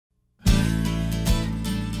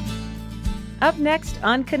Up next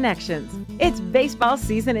on Connections, it's baseball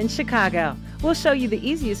season in Chicago. We'll show you the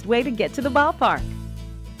easiest way to get to the ballpark.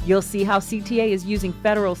 You'll see how CTA is using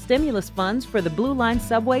federal stimulus funds for the Blue Line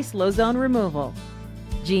subway slow zone removal.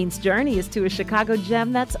 Jeanne's journey is to a Chicago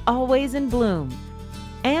gem that's always in bloom.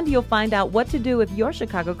 And you'll find out what to do if your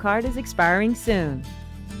Chicago card is expiring soon.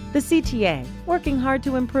 The CTA, working hard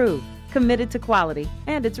to improve, committed to quality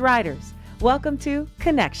and its riders. Welcome to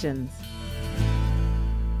Connections.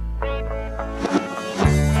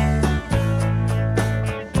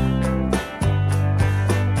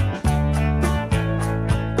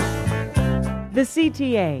 The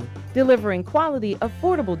CTA, delivering quality,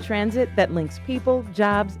 affordable transit that links people,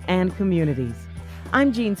 jobs, and communities.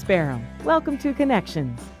 I'm Jeanne Sparrow. Welcome to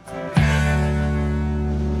Connections.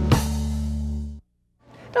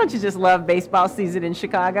 Don't you just love baseball season in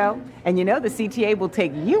Chicago? And you know the CTA will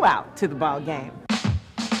take you out to the ball game.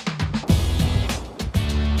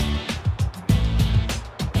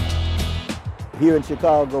 Here in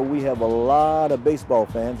Chicago, we have a lot of baseball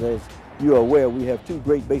fans. As you are aware, we have two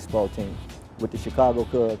great baseball teams, with the Chicago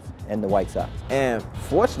Cubs and the White Sox. And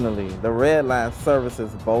fortunately, the Red Line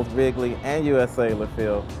services both Wrigley and U.S. Cellular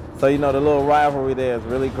Field. So you know the little rivalry there is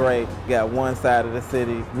really great. You got one side of the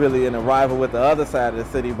city really in a rival with the other side of the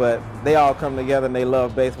city, but they all come together and they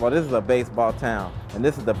love baseball. This is a baseball town, and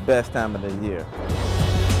this is the best time of the year.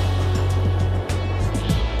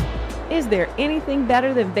 Is there anything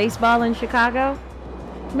better than baseball in Chicago?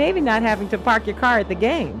 Maybe not having to park your car at the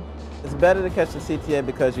game. It's better to catch the CTA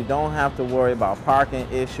because you don't have to worry about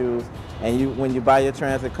parking issues, and when you buy your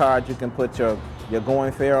transit card, you can put your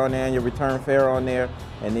going fare on there and your return fare on there,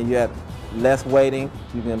 and then you have less waiting.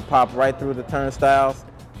 You can pop right through the turnstiles,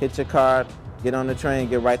 hit your card, get on the train,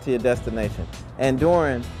 get right to your destination. And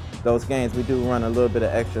during those games, we do run a little bit of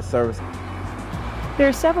extra service. There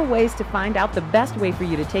are several ways to find out the best way for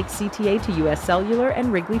you to take CTA to U.S. Cellular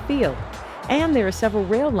and Wrigley Field. And there are several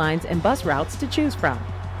rail lines and bus routes to choose from.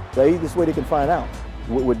 The easiest way they can find out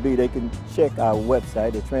would be they can check our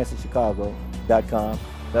website at transitchicago.com.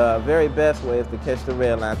 The very best way is to catch the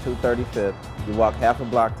Red Line 235th. You walk half a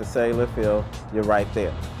block to Cellular Field, you're right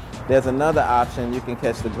there. There's another option, you can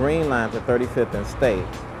catch the Green Line to 35th and State.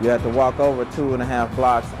 You have to walk over 2.5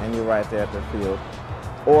 blocks and you're right there at the field.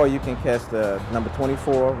 Or you can catch the number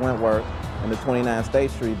 24 Wentworth and the 29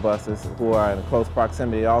 State Street buses who are in close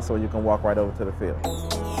proximity. Also, you can walk right over to the field.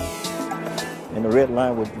 And the Red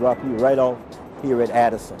Line will drop you right off here at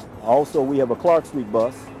Addison. Also, we have a Clark Street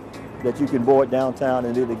bus that you can board downtown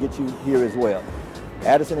and it'll get you here as well.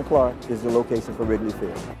 Addison and Clark is the location for Wrigley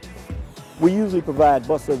Field. We usually provide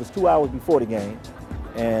bus service 2 hours before the game,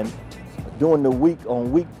 and during the week,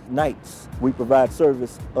 on weeknights, we provide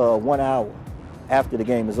service 1 hour after the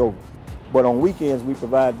game is over. But on weekends, we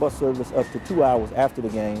provide bus service up to 2 hours after the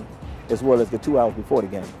game, as well as the 2 hours before the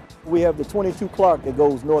game. We have the 22 Clark that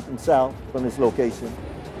goes north and south from this location.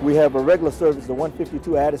 We have a regular service, the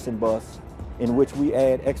 152 Addison bus, in which we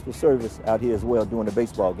add extra service out here as well during the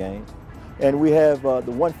baseball game. And we have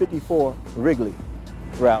the 154 Wrigley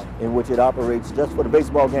route, in which it operates just for the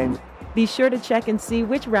baseball games. Be sure to check and see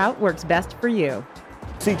which route works best for you.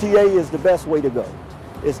 CTA is the best way to go.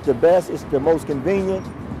 It's the best, it's the most convenient,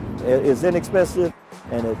 it's inexpensive,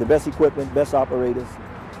 and the best equipment, best operators,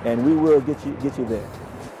 and we will get you there.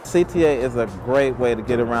 CTA is a great way to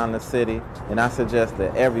get around the city, and I suggest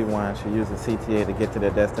that everyone should use the CTA to get to their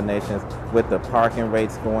destinations. With the parking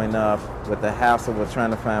rates going up, with the hassle with trying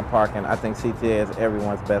to find parking, I think CTA is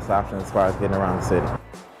everyone's best option as far as getting around the city.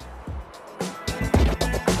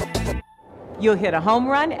 You'll hit a home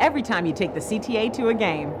run every time you take the CTA to a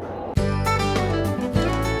game.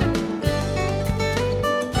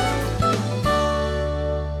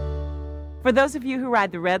 For those of you who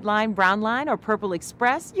ride the Red Line, Brown Line, or Purple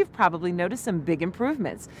Express, you've probably noticed some big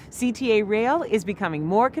improvements. CTA Rail is becoming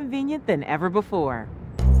more convenient than ever before.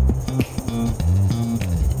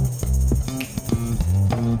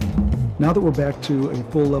 Now that we're back to a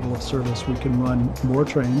full level of service, we can run more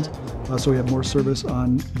trains, so we have more service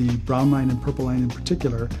on the Brown Line and Purple Line in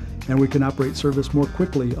particular, and we can operate service more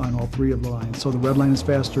quickly on all three of the lines. So the Red Line is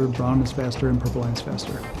faster, Brown is faster, and Purple Line is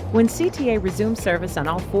faster. When CTA resumed service on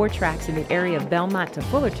all 4 tracks in the area of Belmont to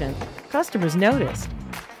Fullerton, customers noticed.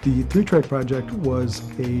 The 3-track project was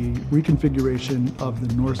a reconfiguration of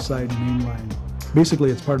the north side main line.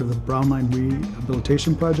 Basically, it's part of the Brown Line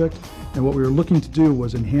rehabilitation project, and what we were looking to do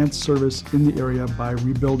was enhance service in the area by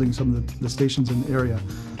rebuilding some of the stations in the area.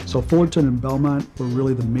 So Fullerton and Belmont were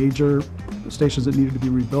really the major stations that needed to be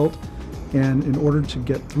rebuilt, and in order to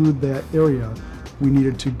get through that area, we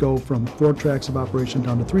needed to go from 4 tracks of operation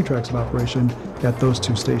down to 3 tracks of operation at those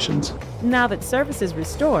 2 stations. Now that service is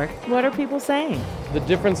restored, what are people saying? The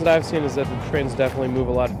difference that I've seen is that the trains definitely move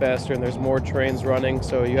a lot faster and there's more trains running,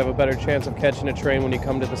 so you have a better chance of catching a train when you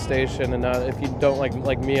come to the station. And if you don't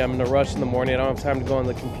like me, I'm in a rush in the morning, I don't have time to go on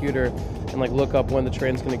the computer and look up when the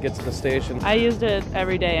train's going to get to the station. I used it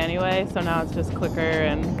every day anyway, so now it's just quicker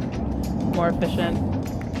and more efficient.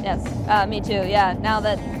 Yes, me too, yeah. Now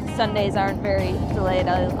that Sundays aren't very delayed,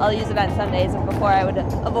 I'll use event Sundays, and before I would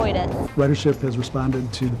avoid it. Ridership has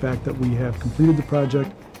responded to the fact that we have completed the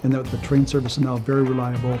project and that the train service is now very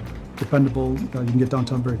reliable, dependable. You can get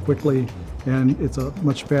downtown very quickly, and it's a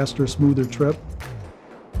much faster, smoother trip.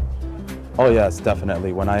 Oh yes,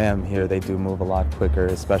 definitely. When I am here, they do move a lot quicker,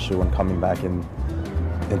 especially when coming back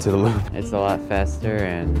into the loop. It's a lot faster,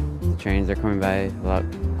 and the trains are coming by a lot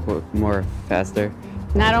more faster.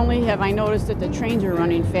 Not only have I noticed that the trains are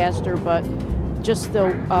running faster, but just the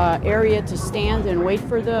area to stand and wait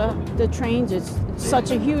for the trains, it's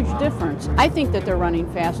such a huge difference. I think that they're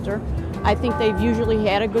running faster. I think they've usually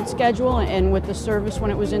had a good schedule, and with the service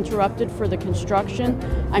when it was interrupted for the construction,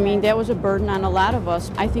 I mean, that was a burden on a lot of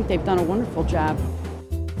us. I think they've done a wonderful job.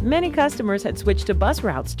 Many customers had switched to bus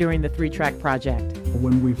routes during the 3-track project.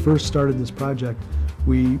 When we first started this project,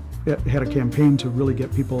 we had a campaign to really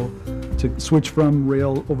get people to switch from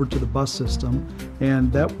rail over to the bus system,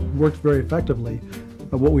 and that worked very effectively.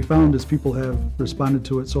 What we found is people have responded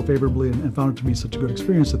to it so favorably and found it to be such a good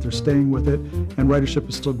experience that they're staying with it, and ridership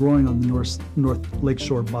is still growing on the North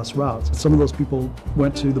Lakeshore bus routes. Some of those people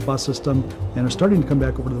went to the bus system and are starting to come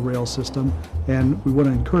back over to the rail system, and we want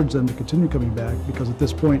to encourage them to continue coming back, because at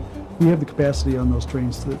this point we have the capacity on those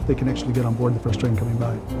trains that they can actually get on board the first train coming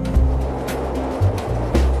by.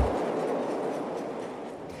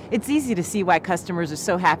 It's easy to see why customers are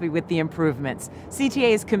so happy with the improvements.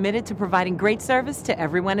 CTA is committed to providing great service to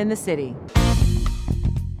everyone in the city.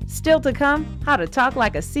 Still to come, how to talk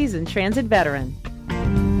like a seasoned transit veteran.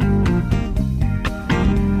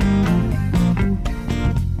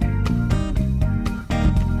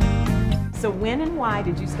 So when and why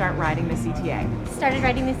did you start riding the CTA? Started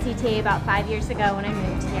riding the CTA about 5 years ago when I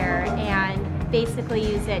moved here, and basically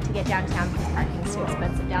use it to get downtown because parking's too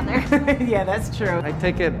expensive down there. Yeah, that's true. I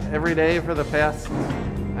take it every day for the past,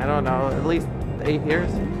 I don't know, at least 8 years.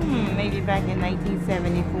 Maybe back in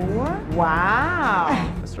 1974. Wow.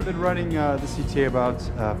 I started riding the CTA about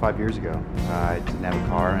 5 years ago. I didn't have a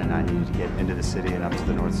car and I needed to get into the city and up to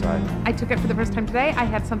the north side. I took it for the first time today. I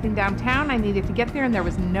had something downtown. I needed to get there and there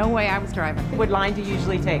was no way I was driving. What line do you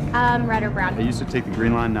usually take? Red or brown. I used to take the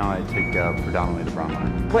green line, now I take predominantly the brown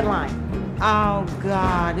line. What line? Oh,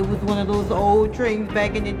 God, it was one of those old trains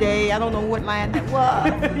back in the day. I don't know what line that was.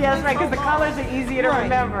 Yeah, that's right, because the colors are easier to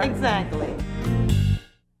remember. Exactly.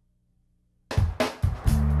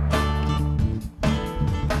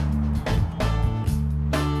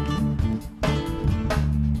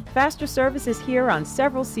 Faster service is here on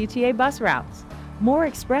several CTA bus routes. More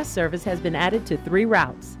express service has been added to 3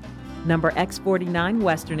 routes. Number X49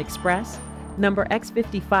 Western Express, number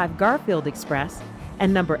X55 Garfield Express,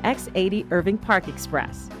 and number X80 Irving Park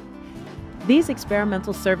Express. These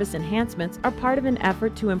experimental service enhancements are part of an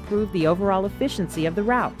effort to improve the overall efficiency of the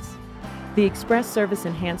routes. The express service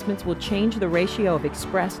enhancements will change the ratio of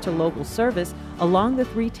express to local service along the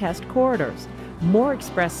 3 test corridors. More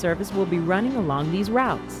express service will be running along these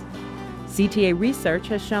routes. CTA research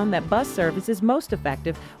has shown that bus service is most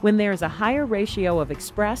effective when there is a higher ratio of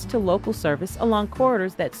express to local service along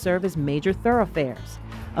corridors that serve as major thoroughfares.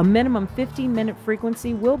 A minimum 15-minute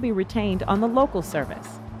frequency will be retained on the local service.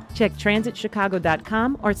 Check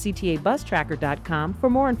transitchicago.com or ctabus-tracker.com for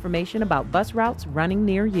more information about bus routes running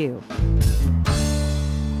near you.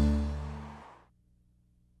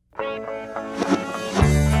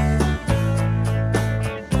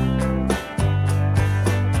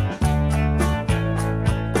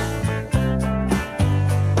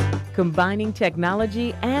 Combining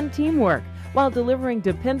technology and teamwork while delivering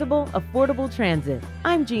dependable, affordable transit.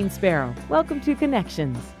 I'm Jeanne Sparrow. Welcome to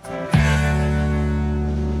Connections.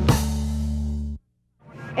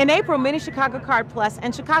 In April, many Chicago Card Plus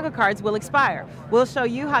and Chicago Cards will expire. We'll show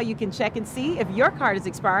you how you can check and see if your card is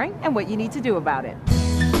expiring and what you need to do about it.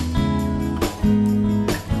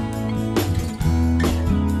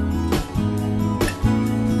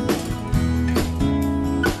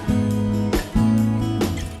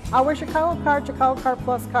 Our Chicago Card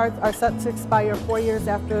Plus cards are set to expire 4 years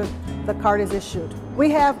after the card is issued.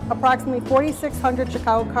 We have approximately 4,600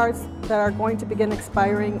 Chicago cards that are going to begin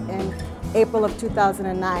expiring in April of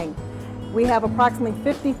 2009. We have approximately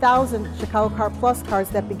 50,000 Chicago Card Plus cards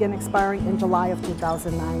that begin expiring in July of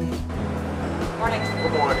 2009. Morning.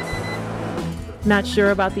 Good morning. Not sure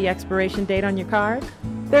about the expiration date on your card?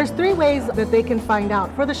 There's 3 ways that they can find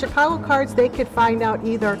out. For the Chicago cards, they could find out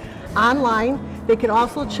either online, they could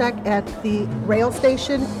also check at the rail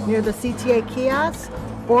station near the CTA kiosk,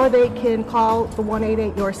 or they can call the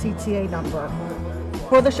 188 your CTA number.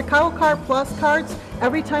 For the Chicago Card Plus cards,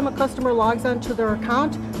 every time a customer logs onto their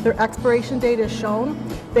account, their expiration date is shown.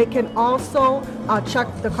 They can also check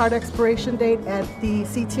the card expiration date at the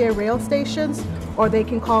CTA rail stations, or they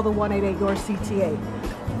can call the 188 your CTA.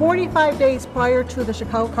 45 days prior to the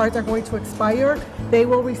Chicago cards are going to expire, they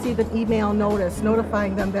will receive an email notice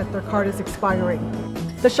notifying them that their card is expiring.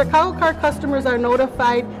 The Chicago card customers are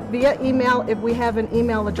notified via email if we have an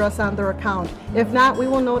email address on their account. If not, we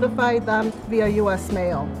will notify them via U.S.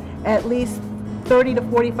 mail at least 30 to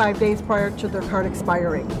 45 days prior to their card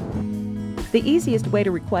expiring. The easiest way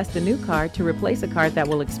to request a new card to replace a card that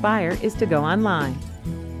will expire is to go online.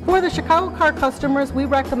 For the Chicago card customers, we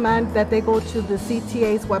recommend that they go to the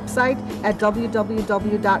CTA's website at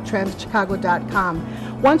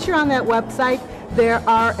www.transitchicago.com. Once you're on that website,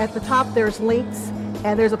 at the top there's links,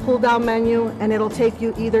 and there's a pull-down menu, and it'll take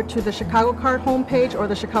you either to the Chicago Card homepage or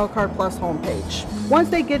the Chicago Card Plus homepage. Once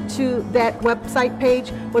they get to that website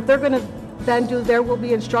page, what they're going to then do, there will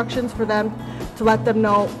be instructions for them to let them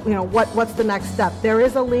know, what's the next step. There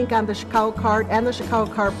is a link on the Chicago Card and the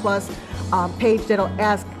Chicago Card Plus page that'll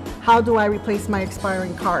ask, how do I replace my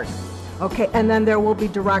expiring card? Okay, and then there will be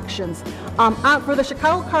directions. For the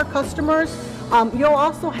Chicago Card customers, you'll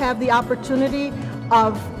also have the opportunity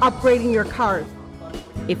of upgrading your card.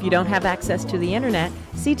 If you don't have access to the internet,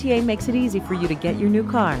 CTA makes it easy for you to get your new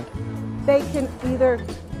card. They can either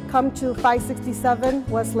come to 567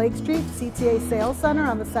 West Lake Street, CTA Sales Center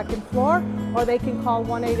on the 2nd floor, or they can call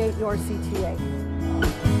 188 your CTA.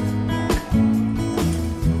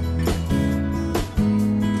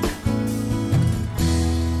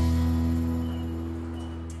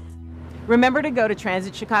 Remember to go to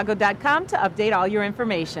transitchicago.com to update all your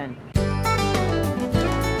information.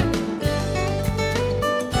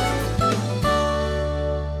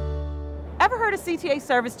 Ever heard a CTA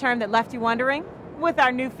service term that left you wondering? With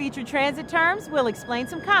our new featured transit terms, we'll explain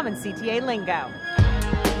some common CTA lingo.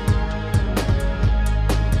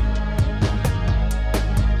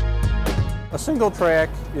 A single track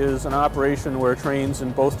is an operation where trains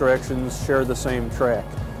in both directions share the same track.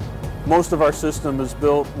 Most of our system is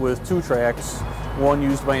built with 2 tracks, one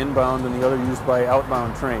used by inbound and the other used by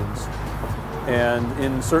outbound trains. And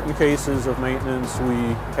in certain cases of maintenance, we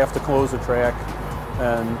have to close a track,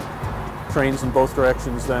 and trains in both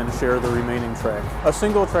directions then share the remaining track. A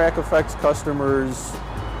single track affects customers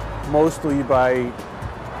mostly by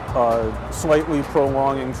slightly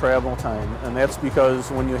prolonging travel time, and that's because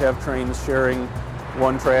when you have trains sharing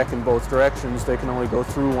one track in both directions, they can only go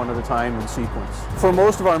through one at a time in sequence. For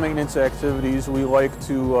most of our maintenance activities, we like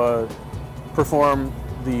to perform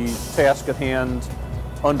the task at hand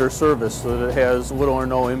under service so that it has little or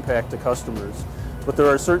no impact to customers. But there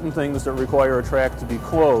are certain things that require a track to be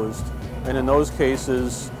closed, and in those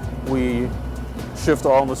cases, we shift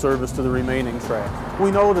all the service to the remaining track.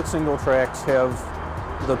 We know that single tracks have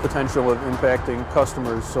the potential of impacting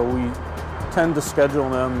customers, so we tend to schedule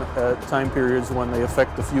them at time periods when they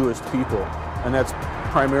affect the fewest people, and that's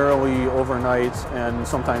primarily overnight and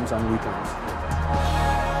sometimes on weekends.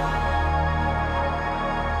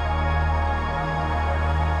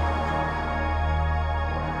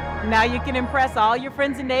 Now you can impress all your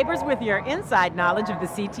friends and neighbors with your inside knowledge of the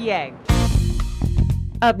CTA.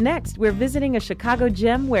 Up next, we're visiting a Chicago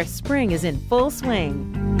gem where spring is in full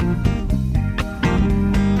swing.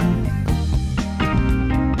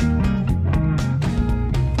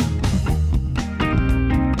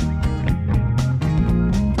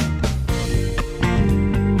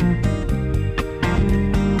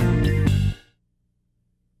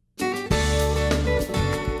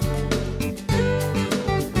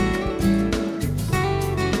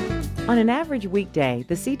 On an average weekday,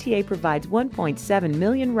 the CTA provides 1.7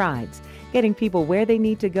 million rides, getting people where they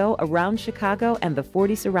need to go around Chicago and the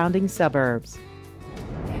 40 surrounding suburbs.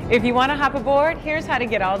 If you want to hop aboard, here's how to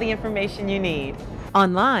get all the information you need.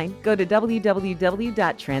 Online, go to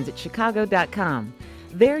www.transitchicago.com.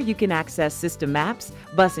 There you can access system maps,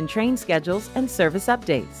 bus and train schedules, and service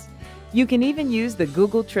updates. You can even use the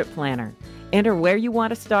Google Trip Planner. Enter where you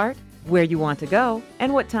want to start, where you want to go,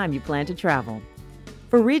 and what time you plan to travel.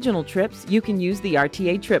 For regional trips, you can use the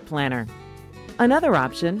RTA Trip Planner. Another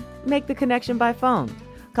option, make the connection by phone.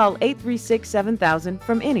 Call 836-7000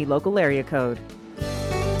 from any local area code.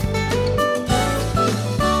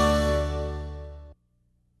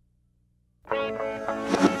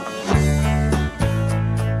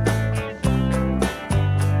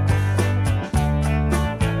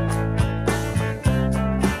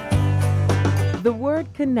 The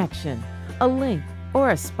word connection, a link or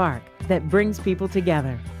a spark that brings people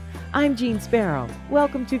together. I'm Jeanne Sparrow.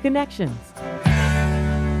 Welcome to Connections.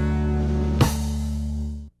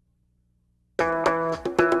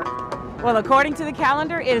 Well, according to the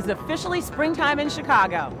calendar, it is officially springtime in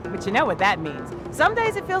Chicago. But you know what that means. Some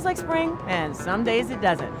days it feels like spring, and some days it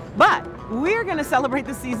doesn't. But we're going to celebrate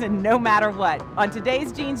the season no matter what. On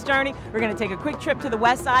today's Jeanne's Journey, we're going to take a quick trip to the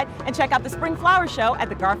west side and check out the Spring Flower Show at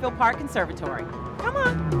the Garfield Park Conservatory. Come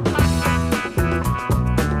on.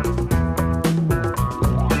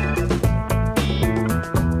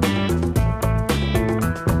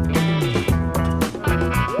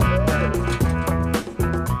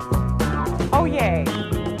 Oh, yay.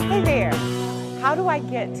 Hey there. How do I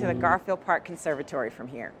get to the Garfield Park Conservatory from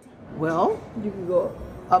here? Well, you can go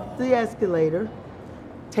up the escalator,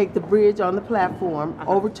 take the bridge on the platform,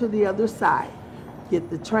 over to the other side. Get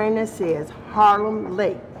the train that says Harlem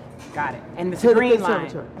Lake. Got it. And it's the green line?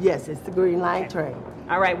 Yes, it's the green line train.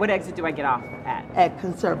 All right, what exit do I get off at? At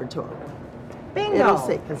Conservatory. Bingo. It'll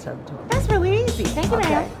say Conservatory. That's really easy. Thank you,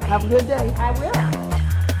 ma'am. Have a good day. I will.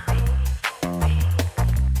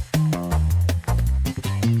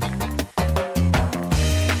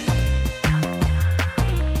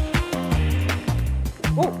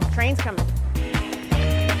 Oh, train's coming.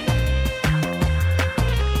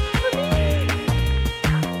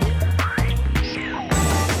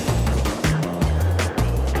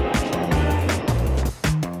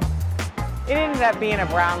 It ended up being a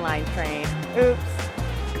brown line train. Oops.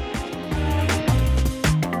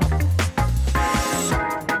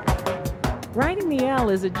 Riding the L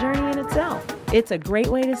is a journey in itself. It's a great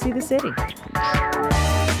way to see the city.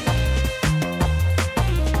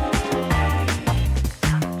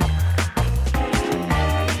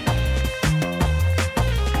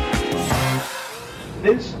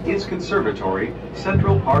 This is Conservatory,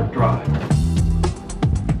 Central Park Drive.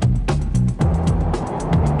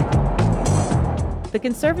 The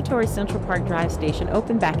Conservatory Central Park Drive station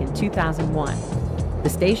opened back in 2001. The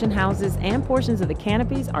station houses and portions of the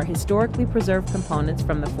canopies are historically preserved components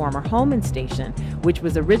from the former Holman Station, which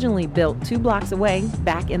was originally built 2 blocks away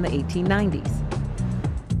back in the 1890s.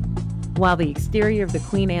 While the exterior of the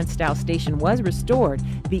Queen Anne-style station was restored,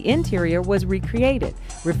 the interior was recreated,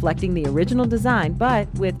 reflecting the original design but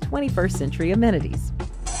with 21st century amenities.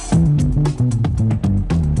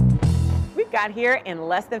 We got here in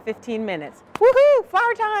less than 15 minutes. Woohoo!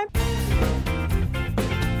 Flower time!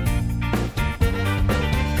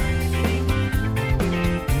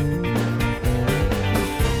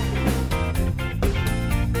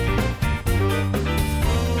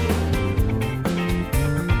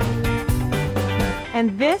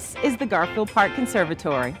 And this is the Garfield Park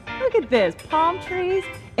Conservatory. Look at this, palm trees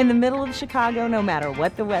in the middle of Chicago, no matter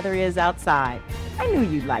what the weather is outside. I knew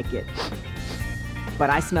you'd like it. But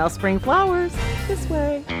I smell spring flowers this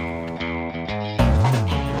way.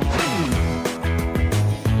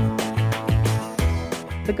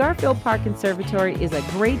 The Garfield Park Conservatory is a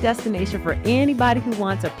great destination for anybody who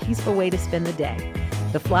wants a peaceful way to spend the day.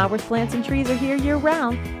 The flowers, plants, and trees are here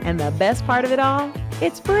year-round, and the best part of it all,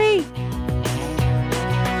 it's free.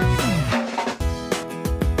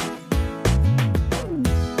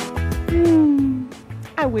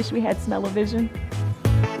 I wish we had smell-o-vision.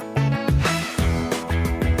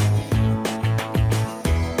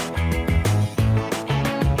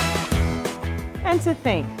 And to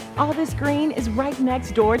think, all this green is right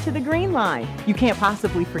next door to the Green Line. You can't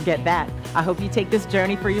possibly forget that. I hope you take this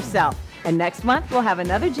journey for yourself. And next month, we'll have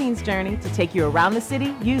another Jeanne's Journey to take you around the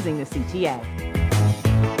city using the CTA.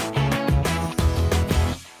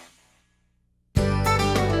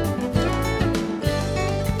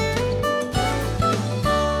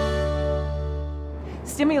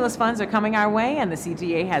 Stimulus funds are coming our way, and the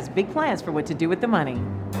CTA has big plans for what to do with the money.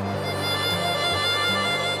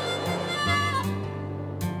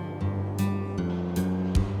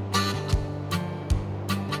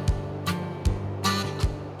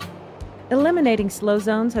 Eliminating slow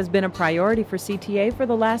zones has been a priority for CTA for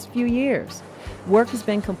the last few years. Work has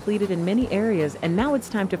been completed in many areas, and now it's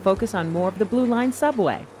time to focus on more of the Blue Line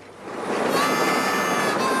subway.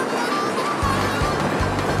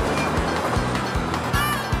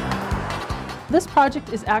 This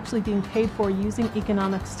project is actually being paid for using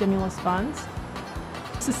economic stimulus funds.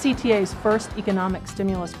 This is CTA's first economic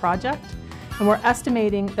stimulus project, and we're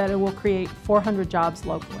estimating that it will create 400 jobs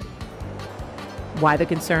locally. Why the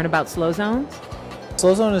concern about slow zones?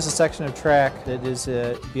 Slow zone is a section of track that is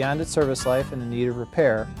beyond its service life and in need of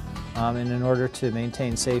repair. And in order to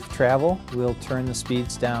maintain safe travel, we'll turn the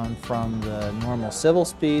speeds down from the normal civil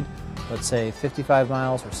speed, let's say 55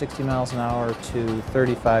 miles or 60 miles an hour, to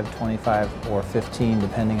 35, 25, or 15,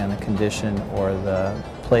 depending on the condition or the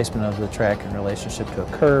placement of the track in relationship to a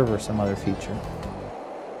curve or some other feature.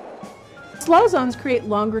 Slow zones create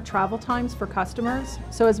longer travel times for customers,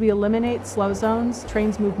 so as we eliminate slow zones,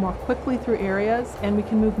 trains move more quickly through areas and we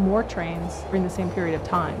can move more trains during the same period of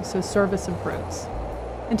time, so service improves.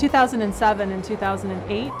 In 2007 and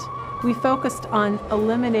 2008, we focused on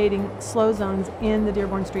eliminating slow zones in the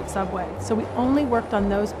Dearborn Street subway, so we only worked on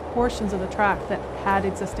those portions of the track that had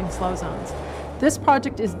existing slow zones. This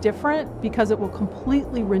project is different because it will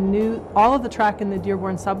completely renew all of the track in the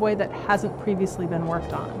Dearborn subway that hasn't previously been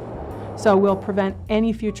worked on. So we'll prevent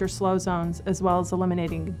any future slow zones as well as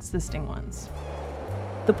eliminating existing ones.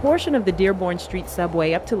 The portion of the Dearborn Street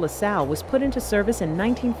subway up to LaSalle was put into service in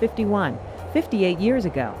 1951, 58 years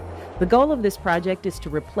ago. The goal of this project is to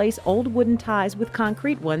replace old wooden ties with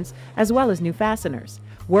concrete ones, as well as new fasteners.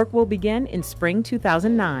 Work will begin in spring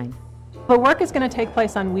 2009. The work is going to take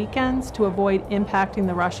place on weekends to avoid impacting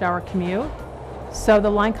the rush hour commute. So the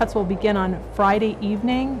line cuts will begin on Friday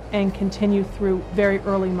evening and continue through very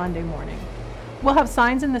early Monday morning. We'll have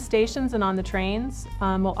signs in the stations and on the trains.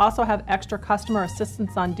 We'll also have extra customer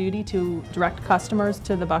assistants on duty to direct customers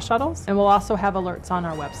to the bus shuttles, and we'll also have alerts on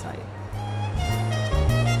our website.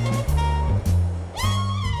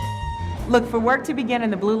 Look for work to begin in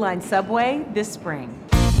the Blue Line subway this spring.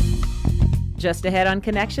 Just ahead on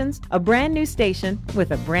Connections, a brand new station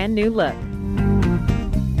with a brand new look.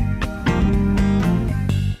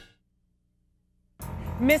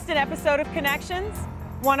 Missed an episode of Connections?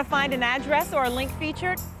 Want to find an address or a link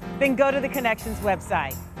featured? Then go to the Connections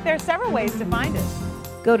website. There are several ways to find it.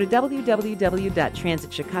 Go to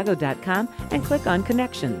www.transitchicago.com and click on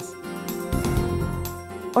Connections.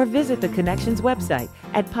 Or visit the Connections website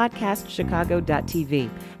at podcastchicago.tv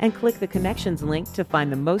and click the Connections link to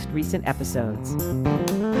find the most recent episodes.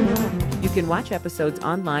 You can watch episodes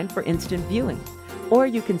online for instant viewing, or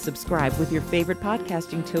you can subscribe with your favorite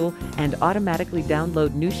podcasting tool and automatically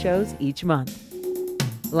download new shows each month.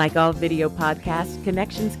 Like all video podcasts,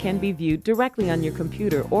 Connections can be viewed directly on your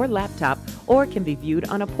computer or laptop, or can be viewed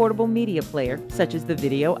on a portable media player, such as the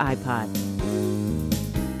Video iPod.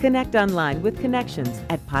 Connect online with Connections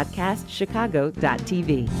at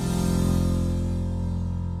podcastchicago.tv.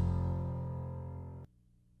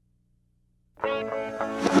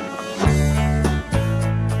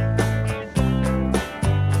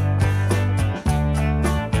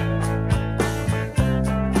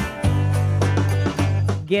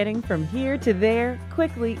 Getting from here to there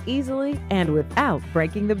quickly, easily, and without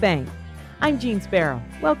breaking the bank. I'm Jeanne Sparrow.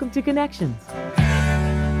 Welcome to Connections.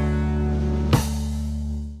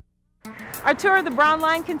 Our tour of the Brown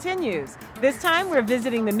Line continues. This time we're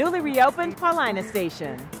visiting the newly reopened Paulina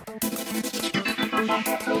Station.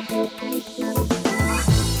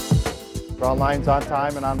 Brown Line's on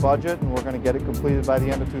time and on budget, and we're going to get it completed by the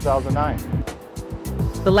end of 2009.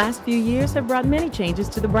 The last few years have brought many changes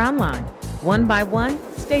to the Brown Line. One by one,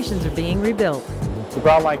 stations are being rebuilt. The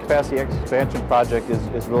Brown Line Capacity Expansion Project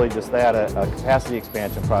is really just that, a capacity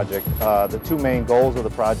expansion project. The two main goals of the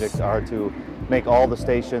project are to make all the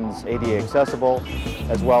stations ADA accessible,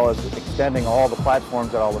 as well as extending all the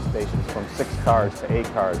platforms at all the stations from 6 cars to 8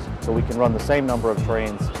 cars, so we can run the same number of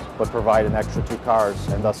trains but provide an extra 2 cars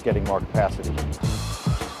and thus getting more capacity.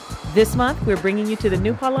 This month, we're bringing you to the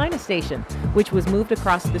new Paulina Station, which was moved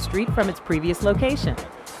across the street from its previous location.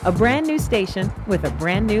 A brand new station with a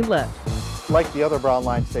brand new look. Like the other Brown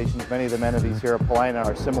Line stations, many of the amenities here at Paulina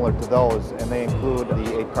are similar to those, and they include the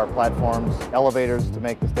 8-car platforms, elevators to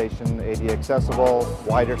make the station ADA accessible,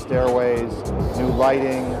 wider stairways, new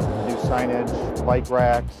lighting, new signage, bike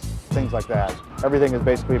racks, things like that. Everything is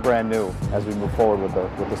basically brand new as we move forward with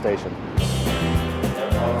the station.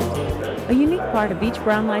 A unique part of each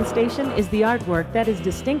Brown Line station is the artwork that is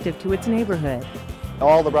distinctive to its neighborhood.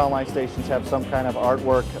 All the Brown Line stations have some kind of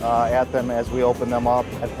artwork at them as we open them up.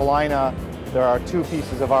 At Paulina, there are 2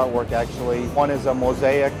 pieces of artwork actually. One is a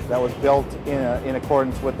mosaic that was built in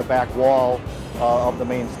accordance with the back wall of the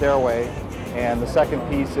main stairway, and the second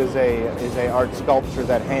piece is a art sculpture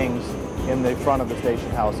that hangs in the front of the station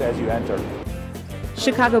house as you enter.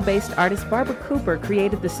 Chicago-based artist Barbara Cooper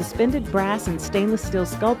created the suspended brass and stainless steel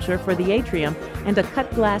sculpture for the atrium and a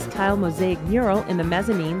cut glass tile mosaic mural in the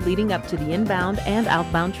mezzanine leading up to the inbound and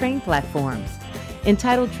outbound train platforms.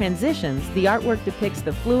 Entitled Transitions, the artwork depicts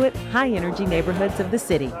the fluid, high-energy neighborhoods of the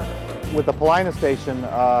city. With the Paulina Station,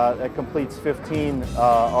 it completes 15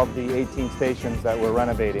 of the 18 stations that we're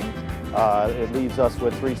renovating. It leaves us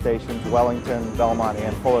with 3 stations, Wellington, Belmont,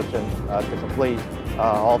 and Fullerton, to complete.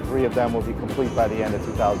 All 3 of them will be complete by the end of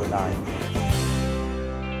 2009.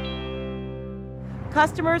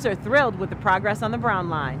 Customers are thrilled with the progress on the Brown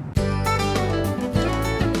Line.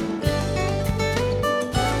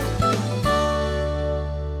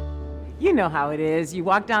 You know how it is. You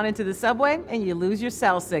walk down into the subway and you lose your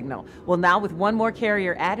cell signal. Well, now with one more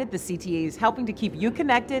carrier added, the CTA is helping to keep you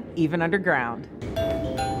connected, even underground.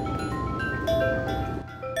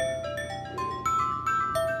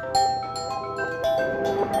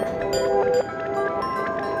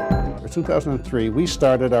 In 2003, we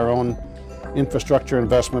started our own infrastructure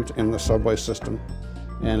investment in the subway system,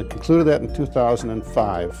 and concluded that in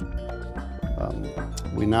 2005.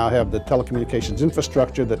 We now have the telecommunications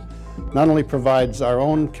infrastructure that not only provides our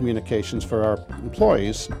own communications for our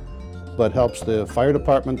employees, but helps the fire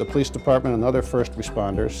department, the police department, and other first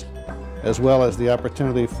responders, as well as the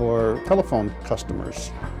opportunity for telephone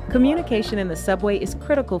customers. Communication in the subway is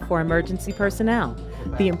critical for emergency personnel.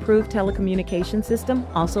 The improved telecommunication system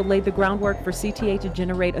also laid the groundwork for CTA to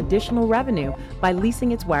generate additional revenue by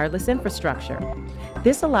leasing its wireless infrastructure.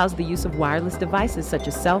 This allows the use of wireless devices such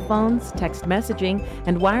as cell phones, text messaging,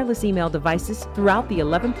 and wireless email devices throughout the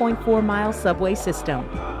 11.4-mile subway system.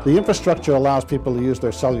 The infrastructure allows people to use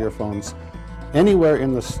their cellular phones anywhere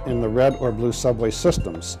in the red or blue subway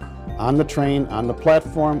systems, on the train, on the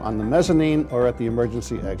platform, on the mezzanine, or at the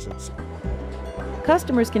emergency exits.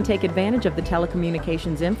 Customers can take advantage of the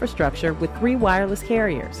telecommunications infrastructure with 3 wireless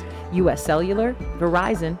carriers: U.S. Cellular,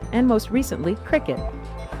 Verizon, and most recently, Cricket.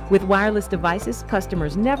 With wireless devices,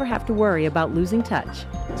 customers never have to worry about losing touch.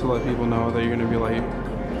 To let people know that you're going to be late,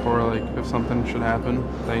 or like if something should happen,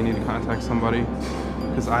 that you need to contact somebody,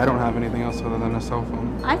 because I don't have anything else other than a cell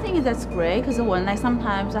phone. I think that's great, because when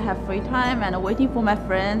sometimes I have free time and I'm waiting for my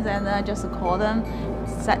friends and I just call them,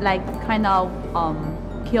 kind of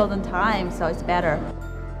kill the time, so it's better.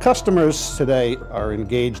 Customers today are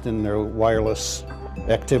engaged in their wireless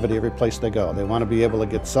activity every place they go. They want to be able to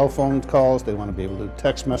get cell phone calls, they want to be able to do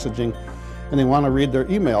text messaging, and they want to read their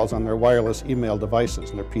emails on their wireless email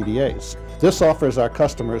devices and their PDAs. This offers our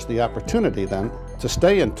customers the opportunity then to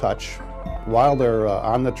stay in touch while they're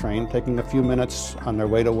on the train, taking a few minutes on their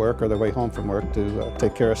way to work or their way home from work to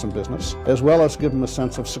take care of some business, as well as give them a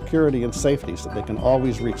sense of security and safety so they can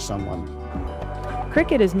always reach someone.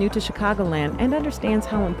 Cricket is new to Chicagoland and understands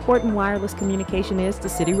how important wireless communication is to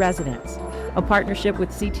city residents. A partnership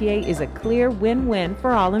with CTA is a clear win-win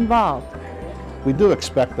for all involved. We do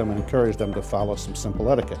expect them and encourage them to follow some simple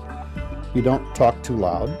etiquette. You don't talk too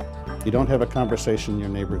loud, you don't have a conversation in your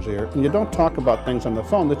neighbor's ear, and you don't talk about things on the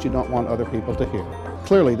phone that you don't want other people to hear.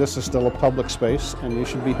 Clearly, this is still a public space, and you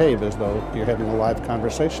should behave as though you're having a live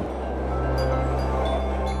conversation.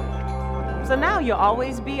 So now you'll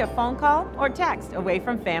always be a phone call or text away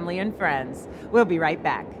from family and friends. We'll be right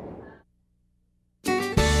back.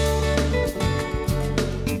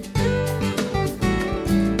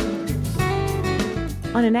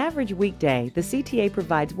 On an average weekday, the CTA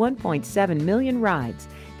provides 1.7 million rides,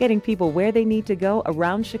 getting people where they need to go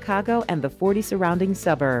around Chicago and the 40 surrounding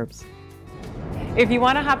suburbs. If you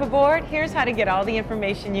want to hop aboard, here's how to get all the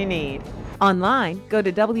information you need. Online, go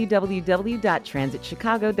to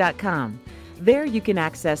www.transitchicago.com. There you can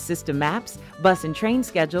access system maps, bus and train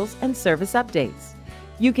schedules, and service updates.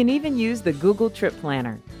 You can even use the Google Trip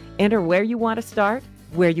Planner. Enter where you want to start,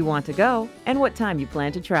 where you want to go, and what time you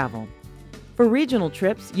plan to travel. For regional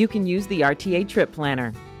trips, you can use the RTA Trip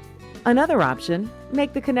Planner. Another option,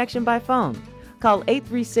 make the connection by phone. Call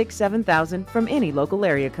 836-7000 from any local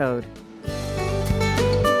area code.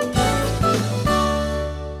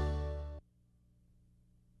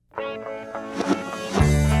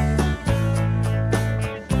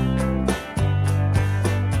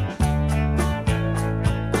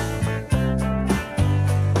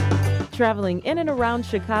 Traveling in and around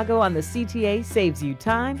Chicago on the CTA saves you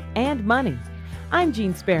time and money. I'm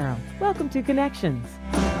Jeanne Sparrow. Welcome to Connections.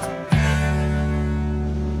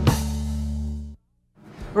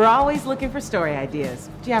 We're always looking for story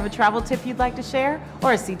ideas. Do you have a travel tip you'd like to share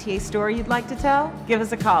or a CTA story you'd like to tell? Give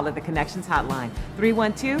us a call at the Connections Hotline,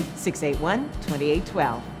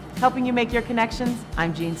 312-681-2812. Helping you make your connections,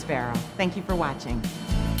 I'm Jeanne Sparrow. Thank you for watching.